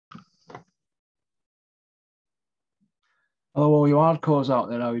Hello, all you hardcores out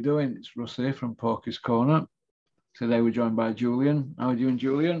there. How are you doing? It's Russ here from Poker's Corner. Today we're joined by Julian. How are you doing,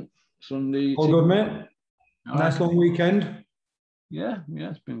 Julian? Sunday. All good, mate. All right. Nice long weekend. Yeah,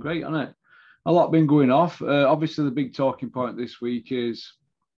 it's been great, hasn't it? A lot been going off. Obviously, the big talking point this week is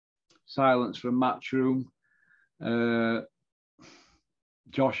silence from Matchroom.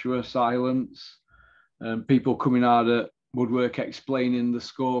 Joshua silence. People coming out at woodwork explaining the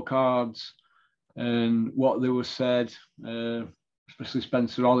scorecards and what they were said, especially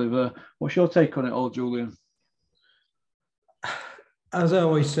Spencer Oliver. What's your take on it all, Julian? As I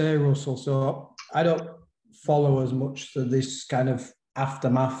always say, Russell, so I don't follow as much to this kind of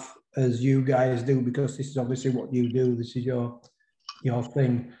aftermath as you guys do because this is obviously what you do. This is your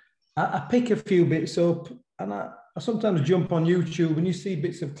thing. I pick a few bits up and I sometimes jump on YouTube and you see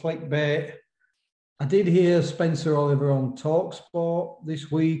bits of clickbait. I did hear Spencer Oliver on TalkSport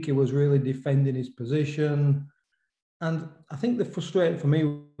this week. He was really defending his position. And I think the frustrating for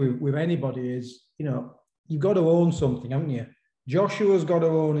me with anybody is, you've got to own something, haven't you? Joshua's got to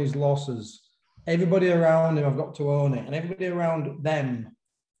own his losses. Everybody around him, I've got to own it. And everybody around them,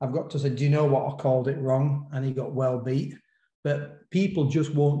 I've got to say, do you know what? I called it wrong. And he got well beat. But people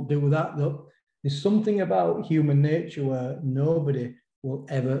just won't do that. There's something about human nature where nobody will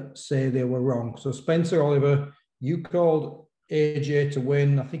ever say they were wrong. So Spencer Oliver, you called AJ to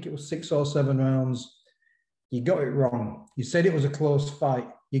win. I think it was 6 or 7 rounds. You got it wrong. You said it was a close fight.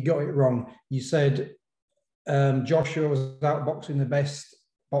 You got it wrong. You said Joshua was outboxing the best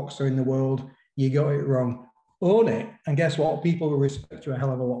boxer in the world. You got it wrong. Own it. And guess what? People will respect you a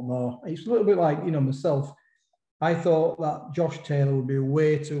hell of a lot more. It's a little bit like, myself. I thought that Josh Taylor would be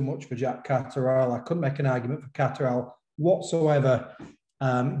way too much for Jack Catterall. I couldn't make an argument for Catterall whatsoever,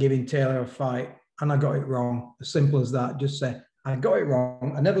 giving Taylor a fight. And I got it wrong. As simple as that. Just say, I got it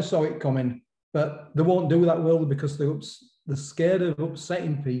wrong. I never saw it coming. But they won't do that, will they? Because they're scared of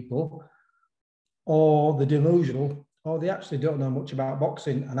upsetting people, or they're delusional, or they actually don't know much about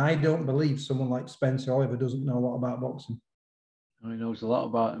boxing. And I don't believe someone like Spencer Oliver doesn't know a lot about boxing. He knows a lot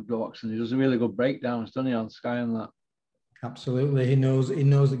about boxing. He does a really good breakdowns, doesn't he, on Sky and that? Absolutely. He knows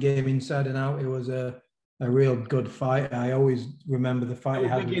the game inside and out. It was a real good fight. I always remember the fight.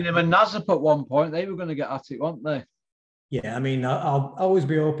 I was thinking him and Nazap at one point. They were going to get at it, weren't they? Yeah, I mean, I'll always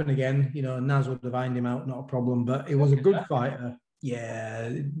be open again. Naz would have ironed him out, not a problem. But it was a good fighter.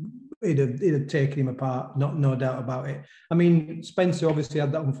 Yeah, it'd have taken him apart, no doubt about it. I mean, Spencer obviously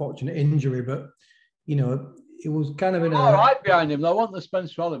had that unfortunate injury, but it was kind of in all right behind him. There wasn't the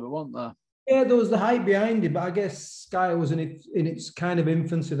Spencer Oliver, wasn't there? Yeah, there was the hype behind it, but I guess Sky was in its kind of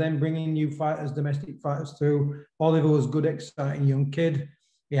infancy then, bringing new fighters, domestic fighters through. Oliver was a good, exciting young kid.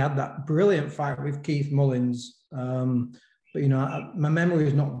 He had that brilliant fight with Keith Mullins. But my memory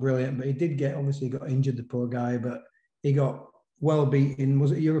is not brilliant, but he did obviously got injured, the poor guy, but he got well beaten.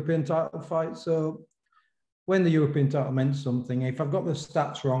 Was it a European title fight? So when the European title meant something, if I've got the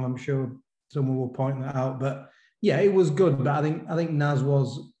stats wrong, I'm sure someone will point that out. But yeah, it was good. But I think Naz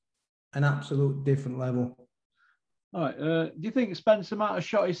was an absolute different level. All right. Do you think Spencer might have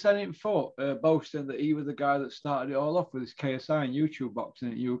shot his second foot, boasting that he was the guy that started it all off with his KSI and YouTube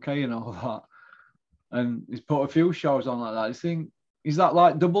boxing in UK and all that? And he's put a few shows on like that. You think, is that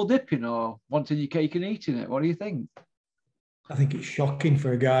like double dipping or wanting your cake and eating it? What do you think? I think it's shocking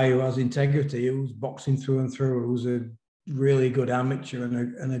for a guy who has integrity, who's boxing through and through, who's a really good amateur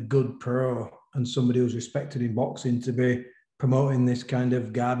and a good pro, and somebody who's respected in boxing to be promoting this kind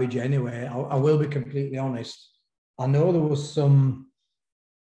of garbage anyway. I will be completely honest. I know there was some...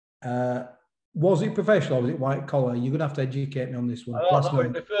 was it professional or was it white collar? You're going to have to educate me on this one.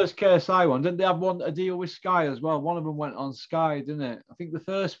 The first KSI one, didn't they have a deal with Sky as well? One of them went on Sky, didn't it? I think the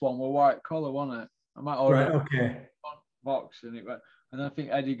first one were white collar, wasn't it? I might already okay. Boxing it, and I think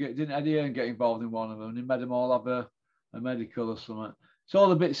Eddie get involved in one of them, and he made them all have a medical or something. It's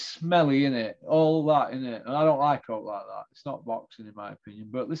all a bit smelly, in it, all that in it, and I don't like all like that. It's not boxing, in my opinion.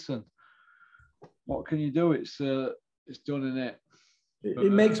 But listen, what can you do? It's done, in it.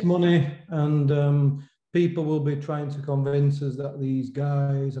 It makes money, and people will be trying to convince us that these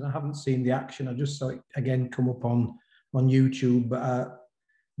guys, and I haven't seen the action, I just saw it again come up on YouTube, but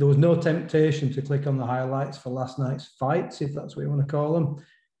there was no temptation to click on the highlights for last night's fights, if that's what you want to call them.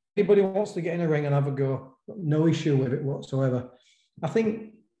 Anybody wants to get in a ring and have a go, no issue with it whatsoever. I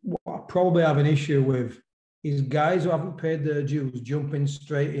think what I probably have an issue with is guys who haven't paid their dues jumping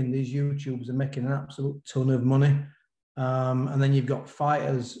straight in these YouTubes and making an absolute ton of money. And then you've got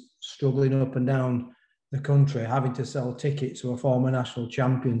fighters struggling up and down the country, having to sell tickets who are former national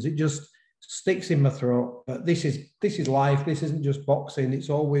champions. It just sticks in my throat. But this is life. This isn't just boxing. It's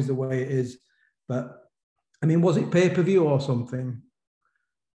always the way it is. But I mean, was it pay-per-view or something?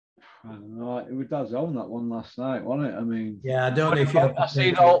 I don't know. It does own that one last night, wasn't it? I mean, Yeah, I don't know if you have to I pay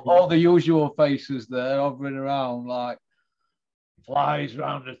seen to. all the usual faces there hovering around like flies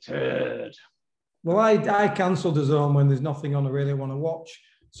round a turd. Well, I cancelled the zone when there's nothing on I really want to watch.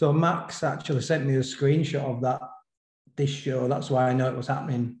 So Max actually sent me a screenshot of this show. That's why I know it was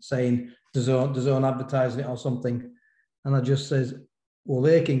happening, saying the zone advertising it or something. And I just says, well,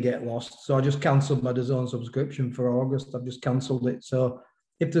 they can get lost. So I just cancelled my DAZN subscription for August. I've just cancelled it. So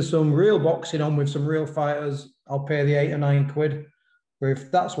if there's some real boxing on with some real fighters, I'll pay the £8 or £9. But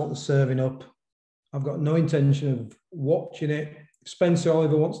if that's what they're serving up, I've got no intention of watching it. If Spencer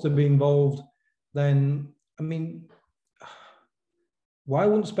Oliver wants to be involved, then, I mean, why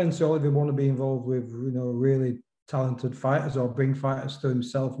wouldn't Spencer Oliver want to be involved with, really talented fighters or bring fighters to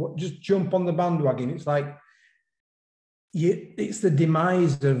himself? Just jump on the bandwagon. It's like, it's the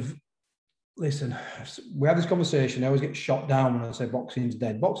demise of, listen, we have this conversation. I always get shot down when I say boxing's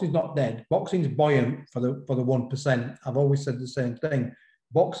dead. Boxing's not dead. Boxing's buoyant for the 1%. I've always said the same thing.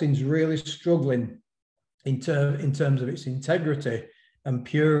 Boxing's really struggling in terms of its integrity and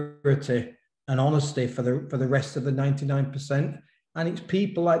purity and honesty for the rest of the 99%. And it's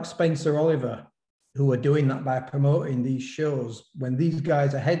people like Spencer Oliver who are doing that by promoting these shows when these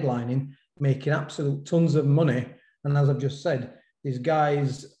guys are headlining, making absolute tons of money. And as I've just said, these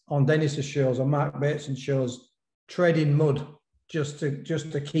guys on Dennis's shows or Mark Bateson's shows treading mud just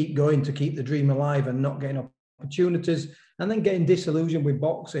to keep going, to keep the dream alive and not getting opportunities, and then getting disillusioned with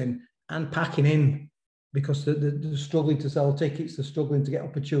boxing and packing in because they're struggling to sell tickets, they're struggling to get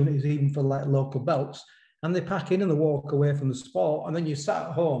opportunities even for like local belts, and they pack in and they walk away from the sport. And then you sat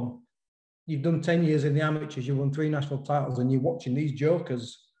at home, you've done 10 years in the amateurs, you've won 3 national titles, and you're watching these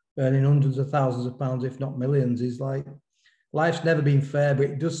jokers earning hundreds of thousands of pounds, if not millions. Is like, life's never been fair, but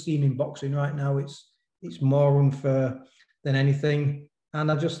it does seem in boxing right now it's more unfair than anything.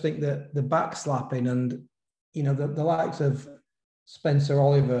 And I just think that the backslapping and, the likes of Spencer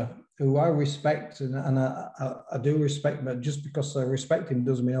Oliver, who I respect and I do respect, but just because I respect him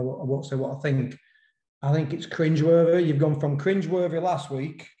doesn't mean I won't say what I think. I think it's cringeworthy. You've gone from cringeworthy last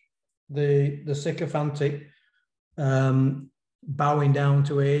week, the sycophantic bowing down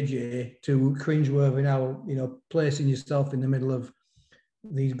to AJ, to cringeworthy now, placing yourself in the middle of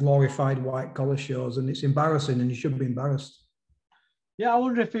these glorified white collar shows, and it's embarrassing, and you should be embarrassed. Yeah, I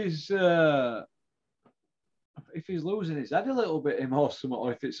wonder if he's losing his head a little bit, him or something,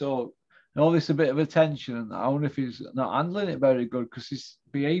 or if it's all this a bit of attention. And I wonder if he's not handling it very good because his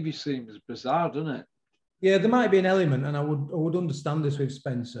behaviour seems bizarre, doesn't it? Yeah, there might be an element, and I would understand this with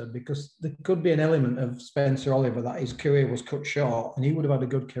Spencer, because there could be an element of Spencer Oliver that his career was cut short, and he would have had a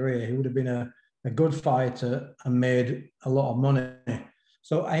good career. He would have been a good fighter and made a lot of money.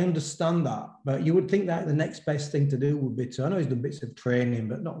 So I understand that, but you would think that the next best thing to do would be to, I know he's done bits of training,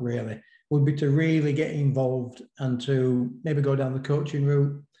 but not really, would be to really get involved and to maybe go down the coaching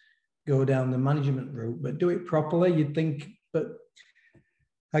route, go down the management route, but do it properly, you'd think. But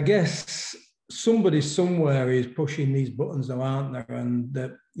I guess somebody somewhere is pushing these buttons now, aren't there? And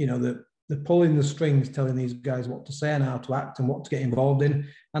they're pulling the strings, telling these guys what to say and how to act and what to get involved in.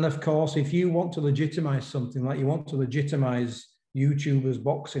 And of course, if you want to legitimize something, like you want to legitimize YouTubers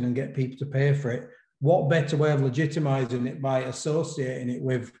boxing and get people to pay for it, what better way of legitimizing it by associating it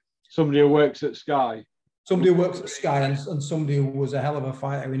with somebody who works at Sky? Somebody who works at Sky and somebody who was a hell of a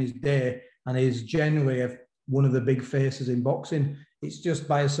fighter in his day and is generally one of the big faces in boxing. It's just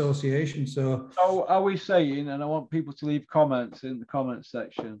by association. So are we saying, and I want people to leave comments in the comment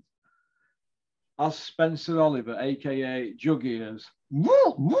section, as Spencer Oliver, aka Juggy,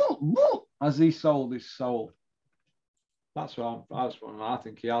 has he sold his soul? That's what I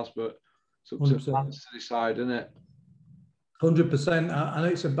think he has, but it's up to fans to decide, isn't it? 100%. I know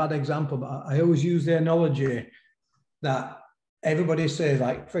it's a bad example, but I always use the analogy that everybody says,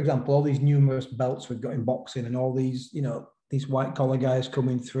 like, for example, all these numerous belts we've got in boxing and all these, these white collar guys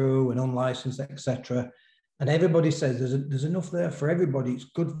coming through and unlicensed, etc. And everybody says there's enough there for everybody. It's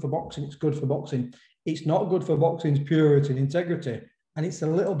good for boxing. It's good for boxing. It's not good for boxing's purity and integrity. And it's a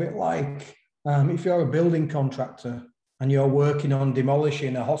little bit like if you're a building contractor and you're working on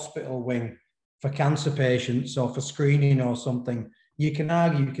demolishing a hospital wing for cancer patients or for screening or something, you can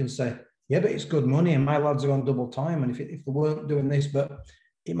argue, you can say, yeah, but it's good money and my lads are on double time. And if they weren't doing this, but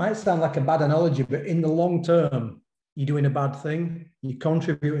it might sound like a bad analogy, but in the long term, you're doing a bad thing. You're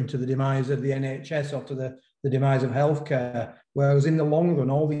contributing to the demise of the NHS or to the demise of healthcare. Whereas in the long run,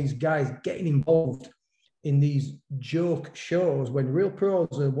 all these guys getting involved in these joke shows when real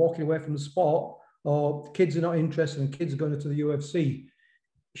pros are walking away from the sport, or kids are not interested and kids are going to the UFC,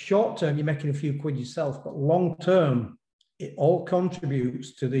 short term, you're making a few quid yourself, but long term, it all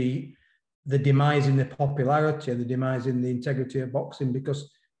contributes to the demise in the popularity and the demise in the integrity of boxing,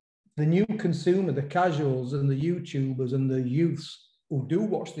 because the new consumer, the casuals and the YouTubers and the youths who do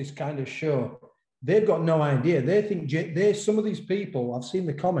watch this kind of show, they've got no idea. They think some of these people, I've seen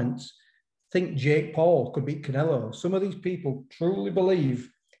the comments, think Jake Paul could beat Canelo. Some of these people truly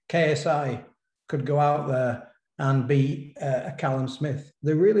believe KSI could go out there and beat a Callum Smith.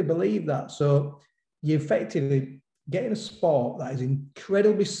 They really believe that. So you effectively get in a sport that is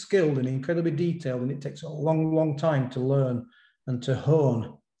incredibly skilled and incredibly detailed, and it takes a long, long time to learn and to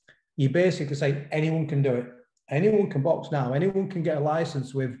hone. You basically say anyone can do it. Anyone can box now. Anyone can get a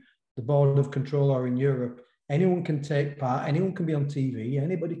license with the Board of Control or in Europe. Anyone can take part. Anyone can be on TV.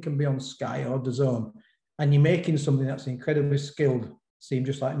 Anybody can be on Sky or DAZN. And you're making something that's incredibly skilled seem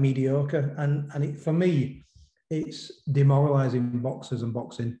just like mediocre. And for me, it's demoralizing boxers and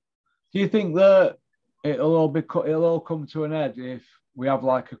boxing. Do you think that it'll all come to an end if we have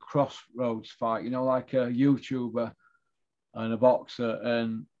like a crossroads fight, like a YouTuber and a boxer,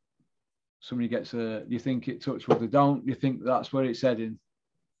 and somebody gets do you think it touch wood, they don't? Do you think that's where it's heading?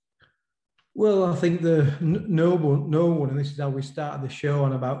 Well, I think no one, and this is how we started the show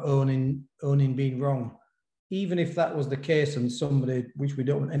on about owning being wrong. Even if that was the case and somebody, which we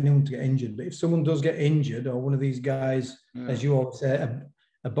don't want anyone to get injured, but if someone does get injured, or one of these guys, as you always say,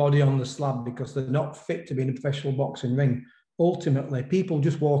 a body on the slab because they're not fit to be in a professional boxing ring, ultimately people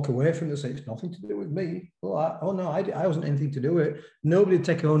just walk away from it and say, it's nothing to do with me. Well, I wasn't anything to do with it. Nobody would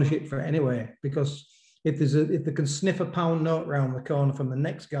take ownership for it anyway, because if they can sniff a pound note round the corner from the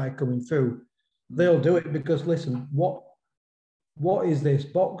next guy coming through, they'll do it. Because listen, what is this?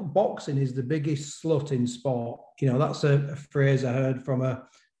 Boxing is the biggest slut in sport. That's a phrase I heard from a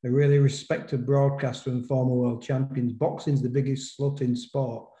really respected broadcaster and former world champions. Boxing's the biggest slut in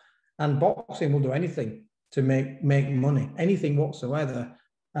sport. And boxing will do anything to make money, anything whatsoever.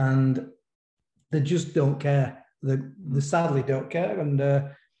 And they just don't care. They sadly don't care.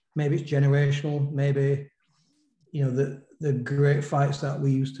 And maybe it's generational. Maybe, the great fights that we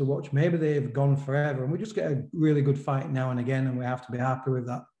used to watch, maybe they've gone forever, and we just get a really good fight now and again, and we have to be happy with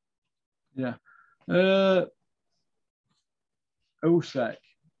that. Yeah. Usyk,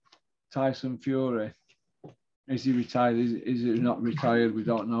 Tyson Fury, is he retired? Is he not retired? We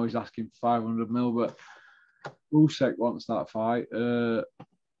don't know. He's asking 500 mil, but Usyk wants that fight. Do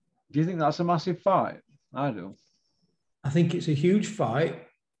you think that's a massive fight? I do. I think it's a huge fight.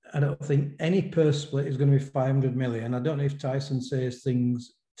 I don't think any purse split is going to be 500 million. I don't know if Tyson says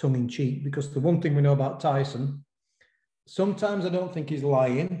things tongue in cheek, because the one thing we know about Tyson, sometimes I don't think he's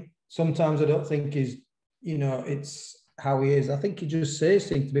lying. Sometimes I don't think he's, it's how he is. I think he just says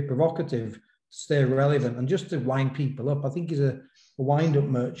things to be provocative, to stay relevant, and just to wind people up. I think he's a wind-up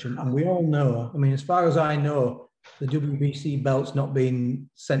merchant. And we all know, as far as I know, the WBC belt's not being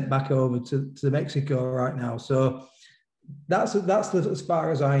sent back over to Mexico right now. So that's as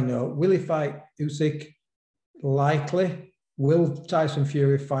far as I know. Will he fight Usyk? Likely. Will Tyson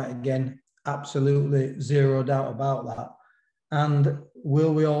Fury fight again? Absolutely, zero doubt about that. And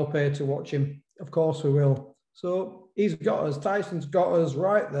will we all pay to watch him? Of course we will. So he's got us. Tyson's got us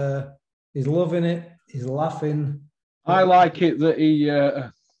right there. He's loving it. He's laughing. I like it that he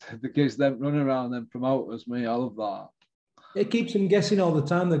that gives them running around them promoters. Me, I love that. It keeps them guessing all the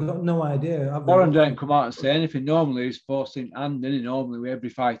time. They've got no idea. Warren don't come out and say anything. Normally, he's forcing hand in. Normally, with every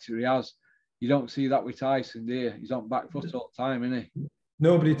fighter he has, you don't see that with Tyson, do you? He's on back foot all the time, isn't he?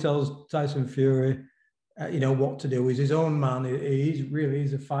 Nobody tells Tyson Fury, what to do. He's his own man.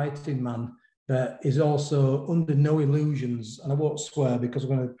 He's a fighting man, but he's also under no illusions. And I won't swear because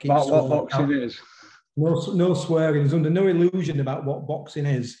I'm going to keep about what boxing is. No swearing. He's under no illusion about what boxing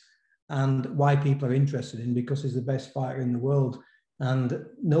is and why people are interested in, because he's the best fighter in the world. And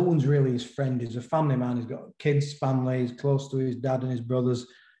no one's really his friend. He's a family man. He's got kids, family. He's close to his dad and his brothers.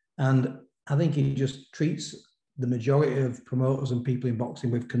 And I think he just treats the majority of promoters and people in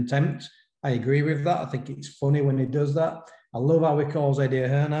boxing with contempt. I agree with that. I think it's funny when he does that. I love how he calls Eddie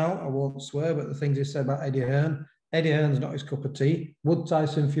Hearn out. I won't swear, but the things he said about Eddie Hearn is not his cup of tea. Would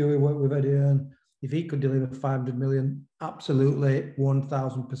Tyson Fury work with Eddie Hearn? If he could deliver 500 million, absolutely,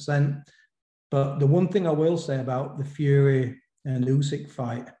 1,000%. But the one thing I will say about the Fury and Usyk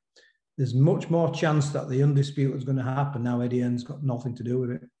fight, there's much more chance that the undisputed is going to happen now. Eddie Hearn's got nothing to do with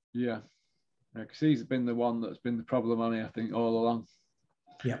it. Yeah, because he's been the one that's been the problem on it, I think, all along.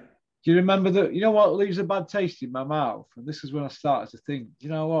 Yeah. Do you remember that? You know what leaves a bad taste in my mouth? And this is when I started to think, you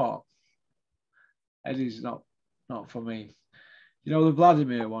know what? Eddie's not for me. The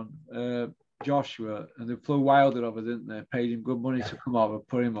Vladimir one. Joshua, and they flew Wilder over, didn't they? Paid him good money to come over,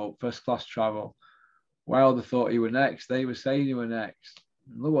 put him up, first class travel. Wilder thought he were next. They were saying he were next.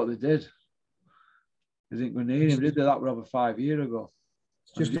 And look what they did. They didn't go near him. They did that over 5 years ago.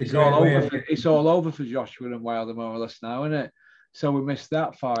 It's all over for Joshua and Wilder more or less now, isn't it? So we missed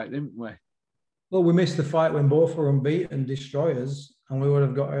that fight, didn't we? Well, we missed the fight when both were unbeaten destroyers, and we would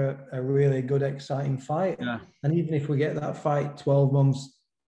have got a really good, exciting fight. Yeah. And even if we get that fight 12 months,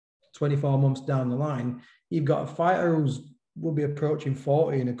 24 months down the line, you've got a fighter who's will be approaching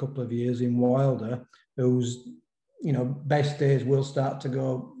 40 in a couple of years in Wilder, whose, you know, best days will start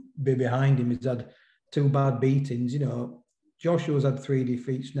to be behind him. He's had 2 bad beatings, you know. Joshua's had 3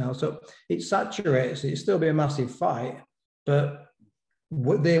 defeats now. So it saturates. It'll still be a massive fight, but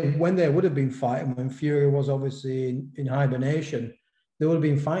when they would have been fighting, when Fury was obviously in hibernation, they would have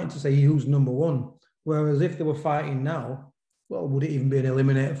been fighting to say who's number one. Whereas if they were fighting now, well, would it even be an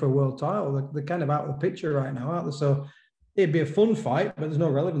eliminator for a world title? They're kind of out of the picture right now, aren't they? So it'd be a fun fight, but there's no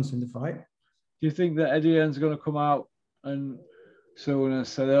relevance in the fight. Do you think that Eddie Hearn's going to come out and soon and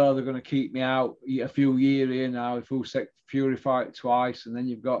say, oh, they're going to keep me out a few years here now if Fury fight twice, and then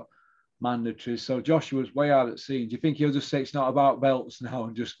you've got mandatory? So Joshua's way out at sea. Do you think he'll just say it's not about belts now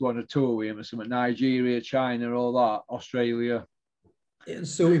and just go on a tour with him or something? Nigeria, China, all that, Australia. It'll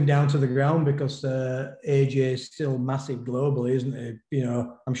suit him down to the ground because AJ is still massive globally, isn't he? You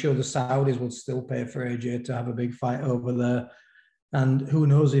know, I'm sure the Saudis would still pay for AJ to have a big fight over there. And who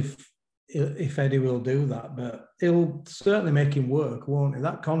knows if Eddie will do that, but it'll certainly make him work, won't it?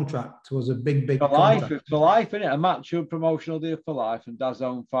 That contract was a big for contract. For life, isn't it? A match, a promotional deal for life, and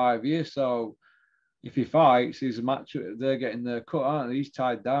DAZN 5 years. So if he fights, he's a match. They're getting their cut, aren't they? He's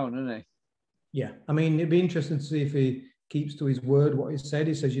tied down, isn't he? Yeah, I mean, it'd be interesting to see if he keeps to his word, what he said.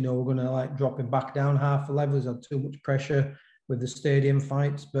 He says, you know, we're going to like drop him back down half a level. He's had too much pressure with the stadium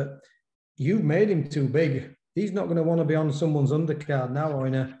fights, but you've made him too big. He's not going to want to be on someone's undercard now or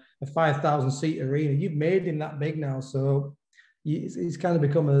in a 5,000 seat arena. You've made him that big now. So it's kind of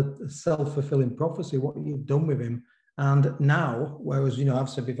become a self-fulfilling prophecy, what you've done with him. And now, whereas, you know, I've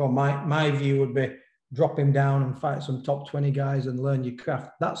said before, my view would be drop him down and fight some top 20 guys and learn your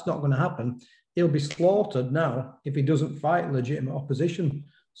craft. That's not going to happen. He'll be slaughtered now if he doesn't fight legitimate opposition.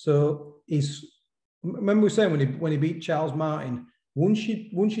 So remember we were saying when he beat Charles Martin, once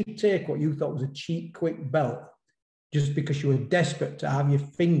you take what you thought was a cheap, quick belt, just because you were desperate to have your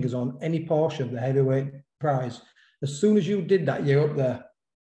fingers on any portion of the heavyweight prize, as soon as you did that, you're up there.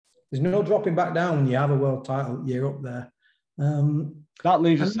 There's no dropping back down when you have a world title, you're up there. That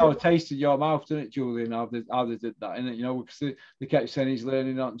leaves a sour taste in your mouth, doesn't it, Julian? How they did that, innit? You know, because they kept saying he's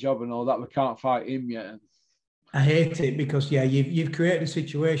learning on the job and all that. We can't fight him yet. I hate it because, yeah, you've created a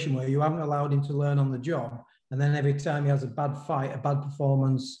situation where you haven't allowed him to learn on the job. And then every time he has a bad fight, a bad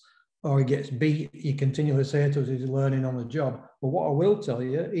performance, or he gets beat, you continually say to us he's learning on the job. But what I will tell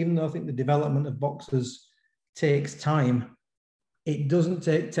you, even though I think the development of boxers takes time, it doesn't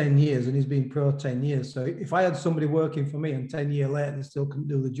take 10 years, and he's been pro 10 years. So if I had somebody working for me and 10 years later they still couldn't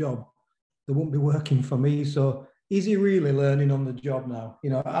do the job, they wouldn't be working for me. So is he really learning on the job now?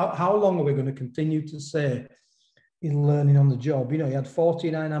 You know, how long are we going to continue to say he's learning on the job? You know, he had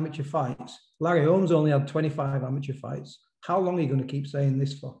 49 amateur fights. Larry Holmes only had 25 amateur fights. How long are you going to keep saying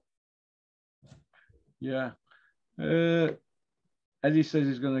this for? Yeah. Eddie says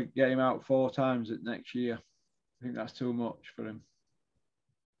he's going to get him out 4 times next year. I think that's too much for him.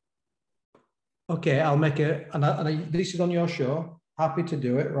 Okay, I'll make it, and this is on your show. Happy to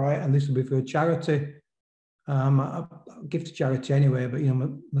do it, right? And this will be for a charity. I'll give to charity anyway, but, you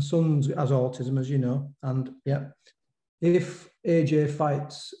know, my son has autism, as you know. And, yeah, if AJ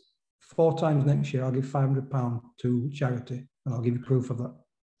fights 4 times next year, I'll give £500 to charity, and I'll give you proof of that.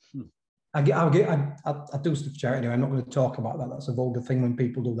 I do stuff for charity anyway. I'm not going to talk about that. That's a vulgar thing when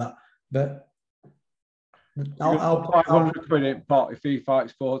people do that. But I'll 500 quid in pot if he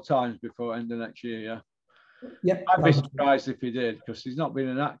fights 4 times before end of next year, yeah? Yeah. I'd be surprised if he did, because he's not been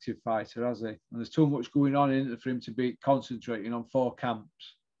an active fighter, has he? And there's too much going on in it for him to be concentrating on 4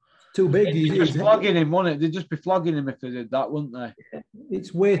 camps. Too big. They'd just flogging him, wouldn't it? They'd just be flogging him if they did that, wouldn't they?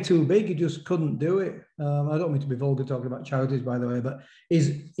 It's way too big. He just couldn't do it. I don't mean to be vulgar talking about charities, by the way, but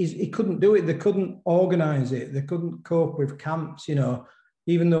he couldn't do it. They couldn't organise it. They couldn't cope with camps, you know,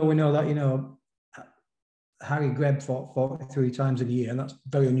 even though we know that, you know, Harry Greb fought 43 times in a year, and that's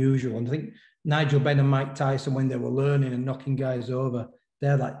very unusual. And I think Nigel Benn and Mike Tyson, when they were learning and knocking guys over, they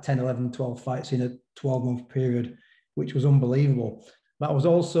had like 10, 11, 12 fights in a 12-month period, which was unbelievable. But I was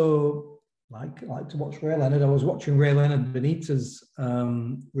also like to watch Ray Leonard. I was watching Ray Leonard Benitez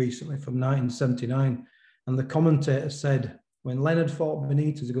recently from 1979, and the commentator said when Leonard fought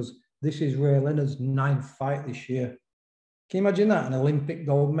Benitez, he goes, this is Ray Leonard's 9th fight this year. Can you imagine that? An Olympic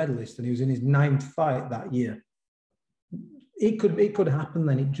gold medalist, and he was in his 9th fight that year. It could happen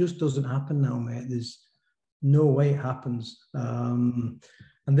then. It just doesn't happen now, mate. There's no way it happens. And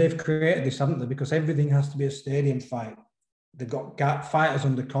they've created this, haven't they? Because everything has to be a stadium fight. They've got fighters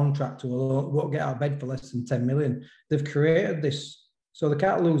under contract who won't get out of bed for less than 10 million. They've created this, so they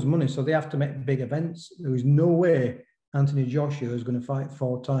can't lose money, so they have to make big events. There is no way Anthony Joshua is going to fight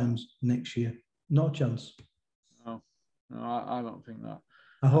 4 times next year. Not a chance. No, I don't think that.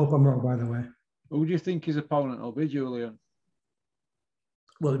 I hope I'm wrong, by the way. Who do you think his opponent will be, Julian?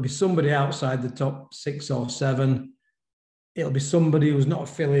 Well, it'll be somebody outside the top 6 or 7. It'll be somebody who's not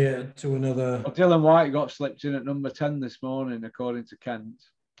affiliated to another. Well, Dylan White got slipped in at number 10 this morning, according to Kent.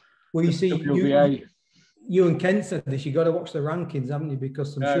 Well, you see, you and Kent said this. You got to watch the rankings, haven't you?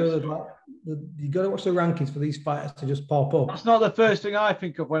 Because I'm sure you got to watch the rankings for these fighters to just pop up. That's not the first thing I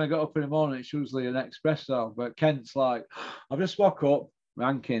think of when I got up in the morning. It's usually an espresso, but Kent's like, I've just woke up.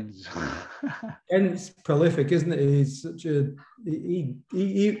 Rankings. Kent's prolific, isn't it? He's such a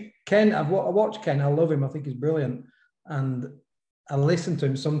Ken. I watch Ken. I love him. I think he's brilliant, and I listen to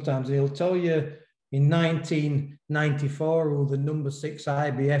him sometimes. And he'll tell you in 1994 who the number 6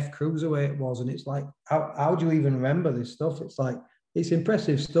 IBF cruiserweight was, and it's like, how do you even remember this stuff? It's like, it's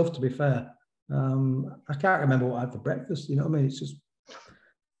impressive stuff. To be fair, I can't remember what I had for breakfast. You know what I mean? It's just,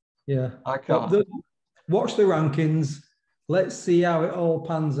 yeah. I can't. Watch the rankings. Let's see how it all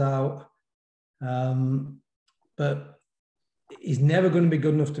pans out. But he's never going to be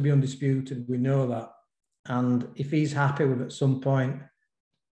good enough to be undisputed. We know that. And if he's happy with at some point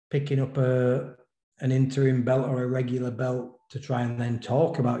picking up an interim belt or a regular belt to try and then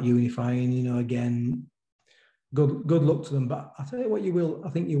talk about unifying, you know, again, good luck to them. But I'll tell you what, I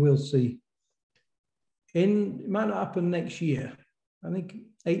think you will see. It might not happen next year. I think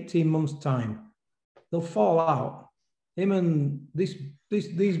 18 months' time, they'll fall out. Him and these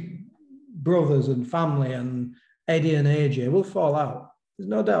brothers and family and Eddie and AJ will fall out. There's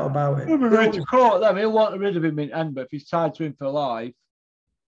no doubt about it. He'll be ready to court them. He'll want rid of him in end, but if he's tied to him for life,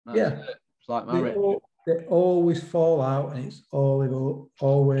 yeah, it's like marriage. They always fall out, and it's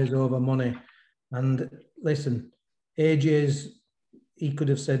always over money. And listen, he could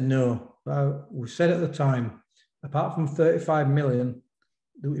have said no. We said at the time, apart from 35 million.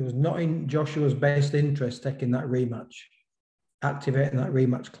 It was not in Joshua's best interest taking that rematch. Activating that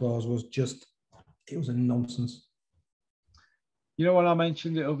rematch clause was it was a nonsense. You know, when I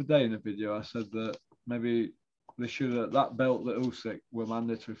mentioned it the other day in the video, I said that maybe they should have, that belt that Usyk were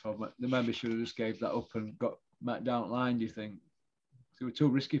mandatory for, they maybe should have just gave that up and got Matt down the line, do you think? It was too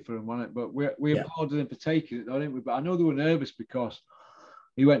risky for him, wasn't it? But we applauded him for taking it, though, didn't we? But I know they were nervous because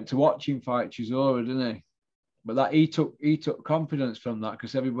he went to watch him fight Chisora, didn't he? But that he took confidence from that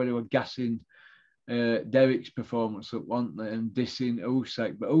because everybody were gassing Derek's performance up, weren't they? And dissing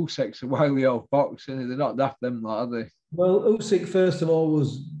Usyk. But Usyk's a wily old fox, isn't he? They're not daft them, are they? Well, Usyk first of all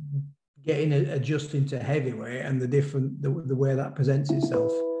was adjusting to heavyweight and the way that presents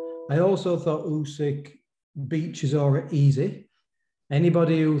itself. I also thought Usyk beat Chisora easy.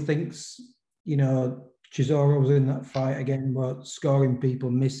 Anybody who thinks, you know, Chisora was in that fight again, were scoring people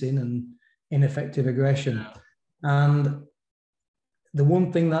missing and ineffective aggression. Yeah. And the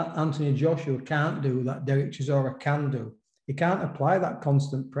one thing that Anthony Joshua can't do, that Derek Chisora can do, he can't apply that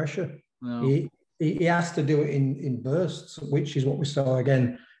constant pressure. No. He has to do it in bursts, which is what we saw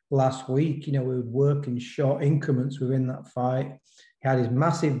again last week. You know, we would work in short increments within that fight. He had his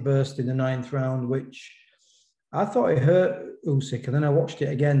massive burst in the 9th round, which I thought it hurt Usyk. And then I watched it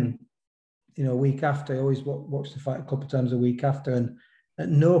again, you know, a week after. I always watch the fight a couple of times a week after. And at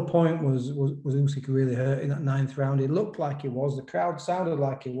no point was Usyk really hurt in that 9th round. It looked like it was. The crowd sounded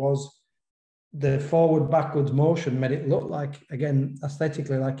like it was. The forward-backwards motion made it look like, again,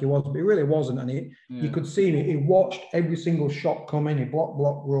 aesthetically like it was, but it really wasn't. And you could see it. He watched every single shot come in. He block,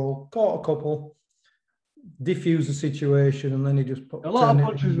 roll, caught a couple, diffused the situation, and then he just put... A lot of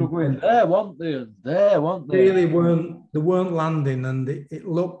punches were going there, weren't they? Really weren't landing, and it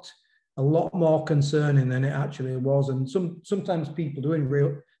looked a lot more concerning than it actually was. And sometimes people doing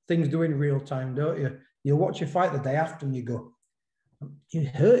real time, don't you? You watch a fight the day after and you go, you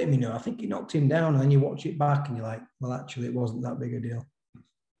hurt him, you know. I think he knocked him down, and then you watch it back and you're like, well, actually, it wasn't that big a deal.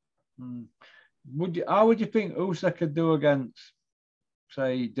 How would you think Usyk could do against,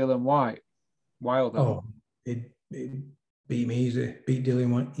 say, Dylan Wilder? Oh, it beat him easy. Beat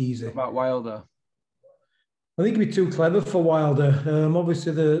Dylan White easy. What about Wilder? I think he'd be too clever for Wilder.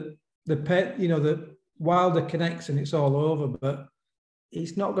 Obviously, the Wilder connects and it's all over, but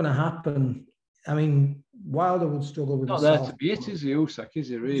it's not going to happen. I mean, Wilder would struggle with Not the there south. to be it, is he, Usyk, is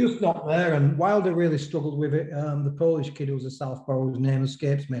he, really? Just not there. And Wilder really struggled with it. The Polish kid who was a southpaw, whose name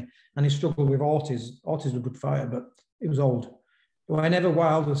escapes me, and he struggled with Ortiz. Ortiz was a good fighter, but he was old. Whenever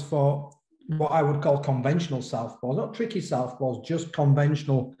Wilder's fought what I would call conventional southpaws, not tricky southpaws, just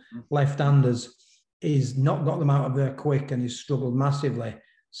conventional left-handers, he's not got them out of there quick, and he's struggled massively.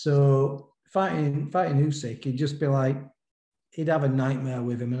 So fighting Usyk, he'd just be like, he'd have a nightmare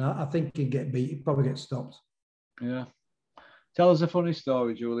with him, and I think he'd get beat. He'd probably get stopped. Yeah. Tell us a funny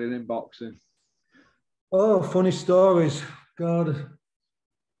story, Julian, in boxing. Oh, funny stories. God.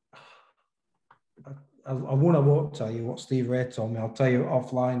 I won't tell you what Steve Ray told me. I'll tell you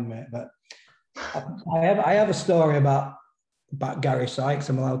offline, mate. But I have a story about Gary Sykes.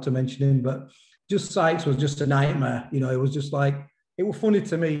 I'm allowed to mention him, but just Sykes was just a nightmare. You know, it was just like, it was funny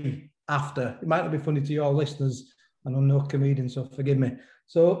to me after. It might not be funny to your listeners, and I'm no comedian, so forgive me.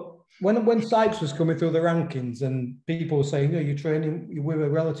 So when Sykes was coming through the rankings and people were saying, you know, you're training with a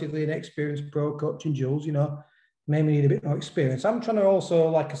relatively inexperienced pro coach in Jules, you know, maybe need a bit more experience. I'm trying to also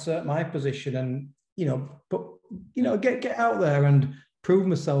like assert my position and, you know, get out there and prove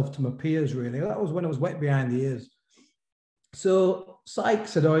myself to my peers, really. That was when I was wet behind the ears. So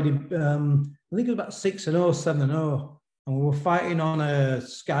Sykes had already, I think it was about 6-0, 7-0, and we were fighting on a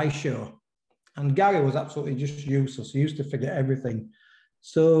Sky show. And Gary was absolutely just useless. He used to forget everything.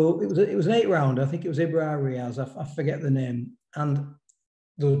 So it was an 8-rounder. I think it was Ibra Riaz. I forget the name. And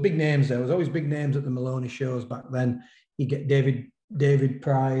there were big names there. There was always big names at the Maloney shows back then. You get David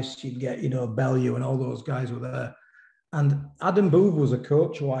Price, you'd get, you know, Bellew, and all those guys were there. And Adam Booth was a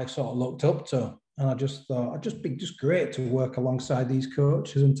coach who I sort of looked up to. And I just thought, it'd just be just great to work alongside these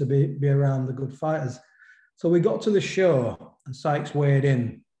coaches and to be around the good fighters. So we got to the show and Sykes weighed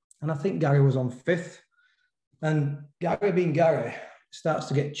in. And I think Gary was on 5th. And Gary being Gary starts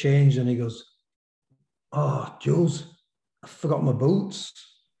to get changed and he goes, "Oh, Jules, I forgot my boots."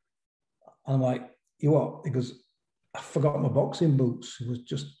 And I'm like, "You what?" He goes, "I forgot my boxing boots." He was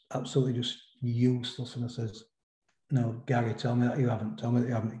just absolutely just useless. And I says, "No, Gary, tell me that you haven't. Tell me that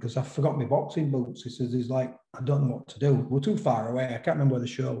you haven't." He goes, "I forgot my boxing boots." He says, he's like, "I don't know what to do. We're too far away." I can't remember where the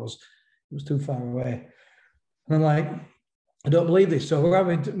show was. It was too far away. And I'm like, "I don't believe this." So we're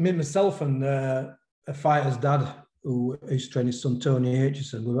having, myself and a fighter's dad, who is training his son, Tony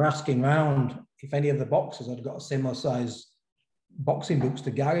Aitchison, we were asking around if any of the boxers had got a similar size boxing boots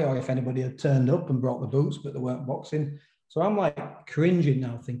to Gary, or if anybody had turned up and brought the boots, but they weren't boxing. So I'm like cringing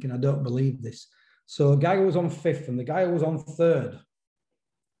now, thinking, I don't believe this. So Gary was on 5th, and the guy who was on 3rd,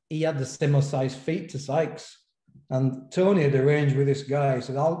 he had the similar size feet to Sykes. And Tony had arranged with this guy. He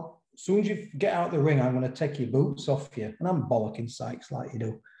said, as soon as you get out the ring, I'm going to take your boots off you. And I'm bollocking Sykes like you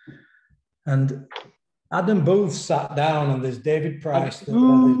do. And Adam Booth sat down, and there's David Price.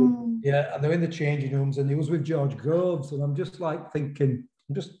 And they're in the changing rooms, and he was with George Groves. And I'm just like thinking,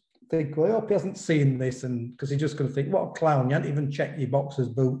 well, I hope he hasn't seen this, and because he's just going to think, what a clown, you haven't even checked your boxer's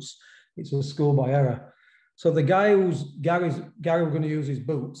boots. It's a schoolboy error. So the guy Gary was going to use his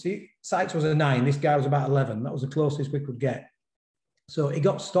boots. Sykes was a 9, this guy was about 11. That was the closest we could get. So he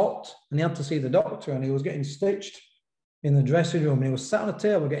got stopped, and he had to see the doctor, and he was getting stitched in the dressing room, and he was sat on a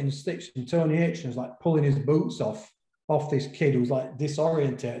table getting stitched, and Tony Aitchison was like pulling his boots off this kid who was like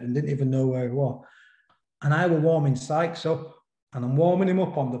disorientated and didn't even know where he was. And I were warming Sykes up, and I'm warming him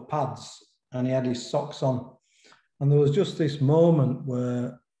up on the pads, and he had his socks on. And there was just this moment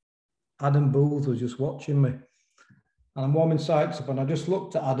where Adam Booth was just watching me, and I'm warming Sykes up, and I just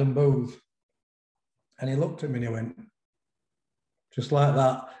looked at Adam Booth, and he looked at me and he went, just like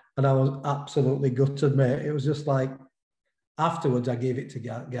that. And I was absolutely gutted, mate. It was just like, afterwards, I gave it to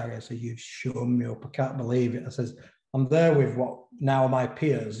Gary. I said, "You've shown me up. I can't believe it." I says, "I'm there with what now are my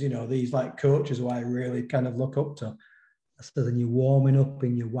peers, you know, these like coaches who I really kind of look up to." I said, "And you're warming up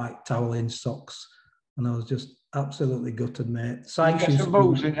in your white towel in socks." And I was just absolutely gutted, mate. Sykes, you get some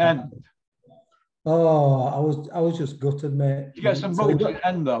boots in end. Oh, I was just gutted, mate. You get some boots in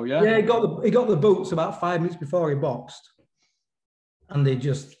end though, yeah? Yeah, he got the boots about 5 minutes before he boxed. And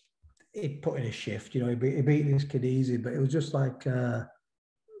he put in a shift, you know, he beat this kid easy, but it was just like the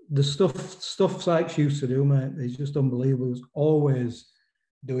stuff Sykes used to do, mate. It's just unbelievable. He was always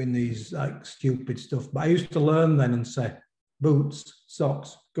doing these like stupid stuff. But I used to learn then and say, boots,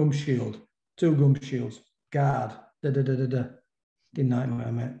 socks, gum shield, 2 gum shields, guard, da-da-da-da-da. Good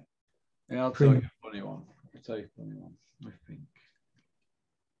nightmare, mate. Yeah, I'll tell you a funny one. I think.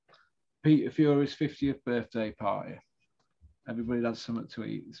 Peter Fury's 50th birthday party. Everybody had something to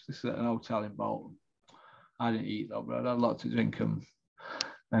eat. This is at an hotel in Bolton. I didn't eat though, but I had a lot to drink.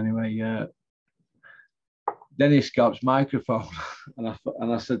 Anyway, Dennis Scott's microphone, and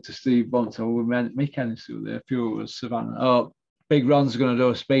I said to Steve once, "Oh, we met Mick Hennessy there, a few of us, Savannah. Oh, Big Ron's going to do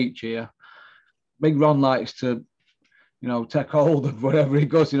a speech here. Big Ron likes to, take hold of whatever he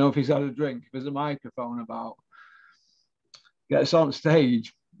goes. If he's had a drink, if there's a microphone about, gets on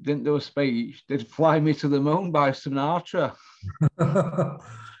stage, didn't do a speech, did Fly Me to the Moon by Sinatra.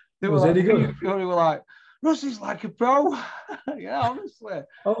 They were Was like, any good? They were like, Rusty's like a pro. Yeah, honestly.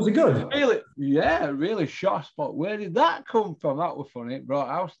 Oh, was it good? Really shot spot. Where did that come from? That was funny. It brought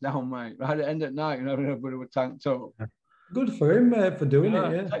house down, mate. Right at the end at night, everybody was tanked up. Good for him for doing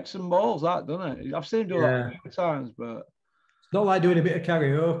it, yeah. Take some balls, that, doesn't it? I've seen him do that a few times, but it's not like doing a bit of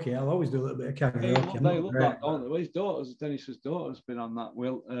karaoke. I'll always do a little bit of karaoke. They look that, don't they? Well, his daughter's, Dennis's daughter's been on that.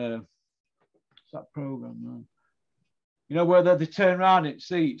 What's that program, man? Where they turn around in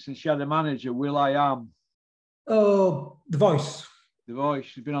seats and she had a manager, Will I Am. Oh, The Voice. The Voice.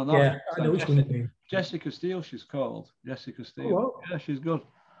 She's been on that. Yeah, I know which one it is. Jessica Steele, she's called. Jessica Steele. Oh, wow. Yeah, she's good.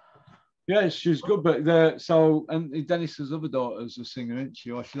 Yeah, she's good. But and Dennis's other daughter's a singer, isn't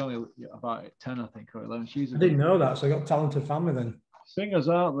she? Or she's only about 10, I think, or 11. I didn't know that. So I got a talented family then. Singers,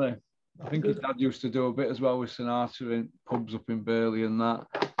 aren't they? I think his dad used to do a bit as well with Sinatra in pubs up in Burley and that.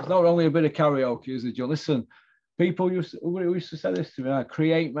 It's not only a bit of karaoke, is it, John? Listen, people used to say this to me,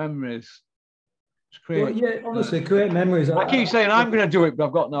 create memories. Yeah, honestly, create memories. I keep saying I'm going to do it, but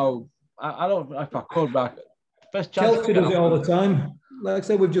I've got no. I don't know if I could. But Kelsey does it all the time. Like I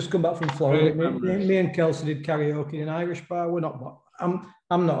said, we've just come back from Florida. Me and Kelsey did karaoke in an Irish bar. We're not.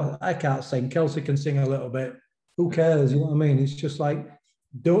 I'm not. I can't sing. Kelsey can sing a little bit. Who cares? You know what I mean? It's just like,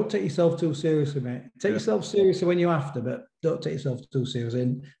 don't take yourself too seriously, mate. Take yourself seriously when you have to, but don't take yourself too seriously,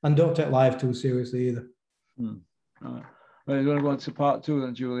 and don't take life too seriously either. All right. Well, you want to go on to part 2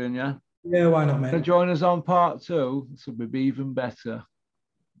 then, Julian? Yeah. Yeah, why not, mate? Join us on part 2. This will be even better.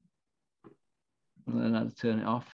 And then I had to turn it off.